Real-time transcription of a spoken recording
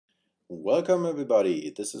Welcome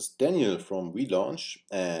everybody, this is Daniel from WeLaunch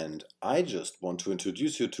and I just want to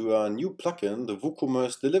introduce you to a new plugin, the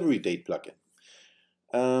WooCommerce Delivery Date plugin.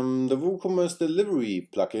 The WooCommerce Delivery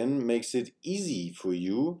plugin makes it easy for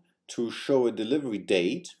you to show a delivery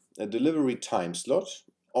date, a delivery time slot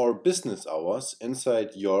or business hours inside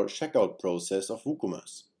your checkout process of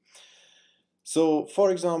WooCommerce. So,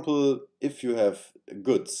 for example, if you have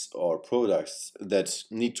goods or products that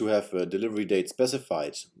need to have a delivery date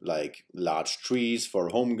specified, like large trees for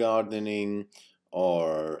home gardening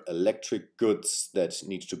or electric goods that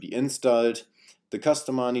need to be installed, the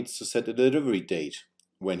customer needs to set a delivery date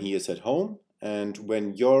when he is at home and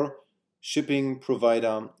when your shipping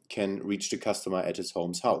provider can reach the customer at his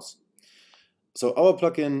house. So our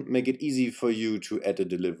plugin makes it easy for you to add a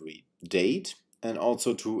delivery date and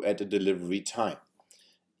also to add a delivery time.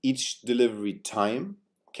 Each delivery time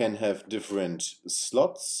can have different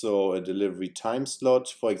slots. So a delivery time slot,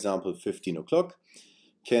 for example 15 o'clock,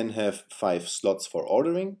 can have 5 slots for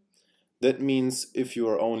ordering. That means if you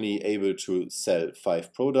are only able to sell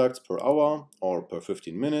 5 products per hour or per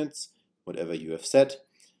 15 minutes, whatever you have set,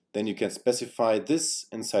 then you can specify this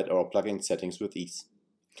inside our plugin settings with ease.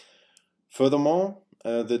 Furthermore,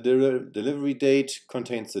 the delivery date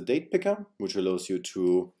contains the date picker, which allows you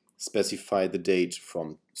to specify the date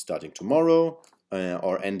from starting tomorrow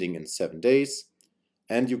or ending in 7 days.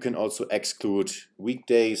 And you can also exclude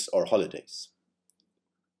weekdays or holidays.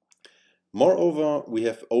 Moreover, we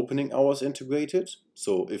have opening hours integrated.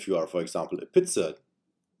 So if you are, for example, a pizza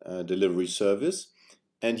delivery service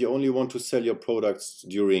and you only want to sell your products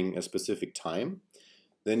during a specific time,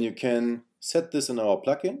 then you can set this in our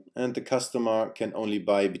plugin and the customer can only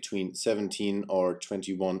buy between 17 or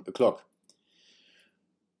 21 o'clock.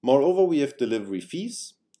 Moreover, we have delivery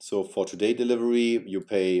fees. So for today delivery you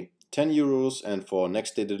pay 10 euros and for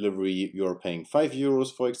next day delivery you are paying 5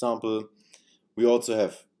 euros, for example. We also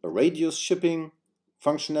have a radius shipping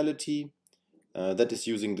functionality that is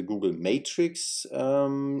using the Google Matrix,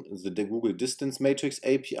 the Google Distance Matrix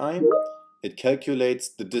API. It calculates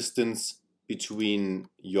the distance between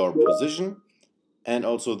your position and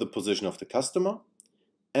also the position of the customer.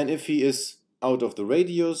 And if he is out of the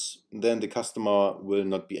radius, then the customer will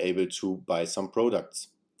not be able to buy some products.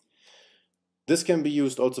 This can be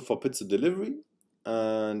used also for pizza delivery.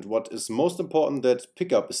 And what is most important, that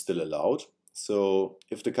pickup is still allowed. So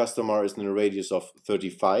if the customer is in a radius of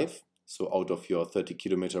 35, so out of your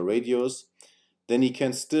 30-kilometer radius, then he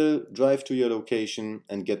can still drive to your location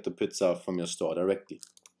and get the pizza from your store directly.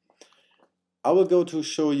 I will go to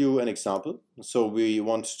show you an example. So we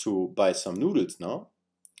want to buy some noodles now.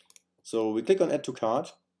 So we click on Add to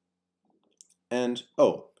Cart and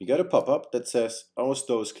we get a pop-up that says our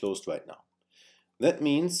store is closed right now. That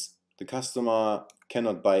means the customer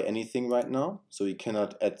cannot buy anything right now, so he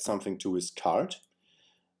cannot add something to his cart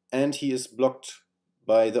and he is blocked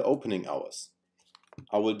by the opening hours.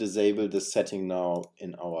 I will disable this setting now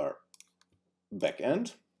in our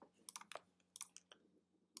backend.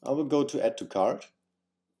 I will go to Add to Cart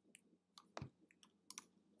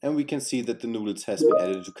and we can see that the noodles has been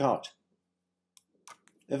added to cart.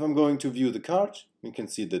 If I'm going to view the cart, we can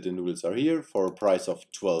see that the noodles are here for a price of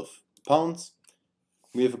 £12.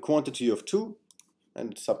 We have a quantity of 2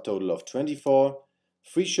 and a subtotal of 24.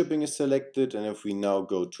 Free shipping is selected, and if we now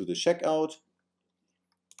go to the checkout,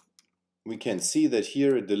 we can see that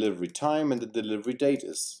here a delivery time and the delivery date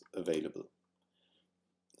is available.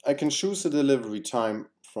 I can choose the delivery time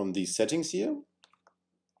from these settings here.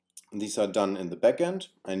 These are done in the backend,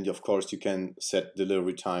 and of course you can set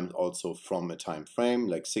delivery time also from a time frame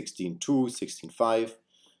like 16:2, 16:5,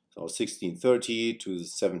 so 16:30 to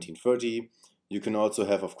 17:30. You can also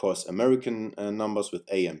have, of course, American numbers with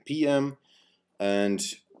AM, PM, and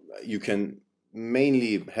you can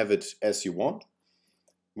mainly have it as you want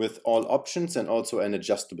with all options and also an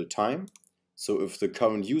adjustable time. So if the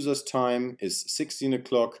current user's time is 16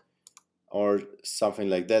 o'clock or something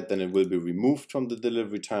like that, then it will be removed from the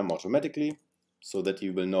delivery time automatically so that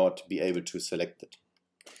you will not be able to select it.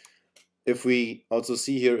 If we also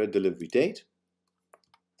see here a delivery date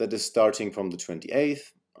that is starting from the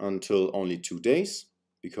 28th until only 2 days,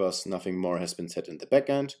 because nothing more has been set in the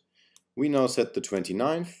backend, we now set the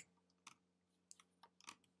 29th.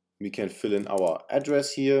 We can fill in our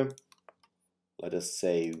address here. Let us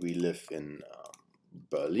say we live in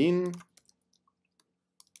Berlin.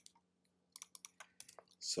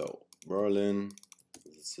 So Berlin,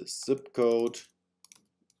 this is zip code.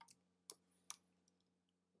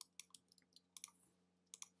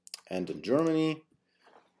 And in Germany,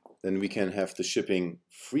 then we can have the shipping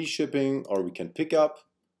free shipping or we can pick up,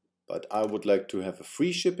 but I would like to have a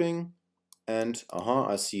free shipping and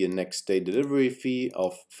I see a next day delivery fee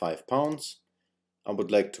of £5. I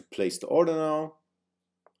would like to place the order now,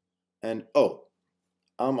 and oh,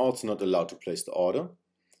 I'm also not allowed to place the order.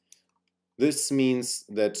 This means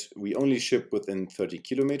that we only ship within 30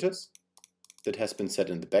 kilometers. That has been set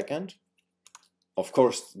in the backend. Of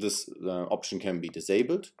course, this option can be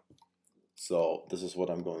disabled. So this is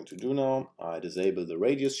what I'm going to do now. I disable the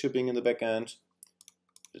radius shipping in the backend.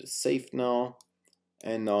 It is saved now.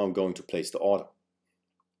 And now I'm going to place the order.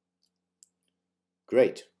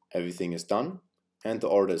 Great, everything is done and the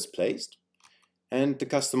order is placed. And the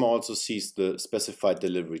customer also sees the specified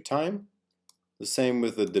delivery time, the same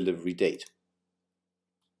with the delivery date.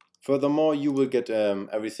 Furthermore, you will get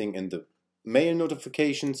everything in the mail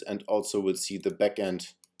notifications and also will see the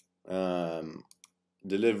backend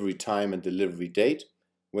delivery time and delivery date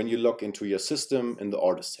when you log into your system in the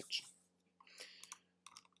orders section.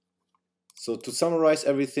 So to summarize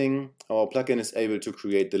everything, our plugin is able to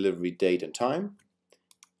create delivery date and time.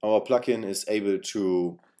 Our plugin is able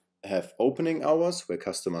to have opening hours where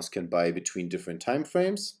customers can buy between different time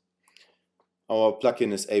frames. Our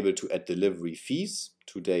plugin is able to add delivery fees,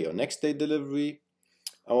 today or next day delivery.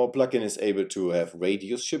 Our plugin is able to have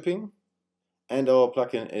radius shipping. And our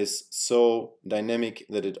plugin is so dynamic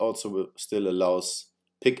that it also still allows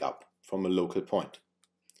pickup from a local point.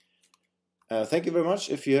 Thank you very much.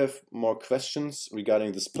 If you have more questions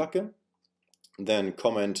regarding this plugin, then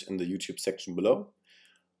comment in the YouTube section below,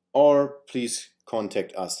 or please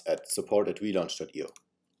contact us at support@relaunch.io.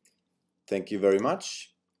 Thank you very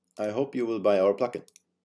much. I hope you will buy our plugin.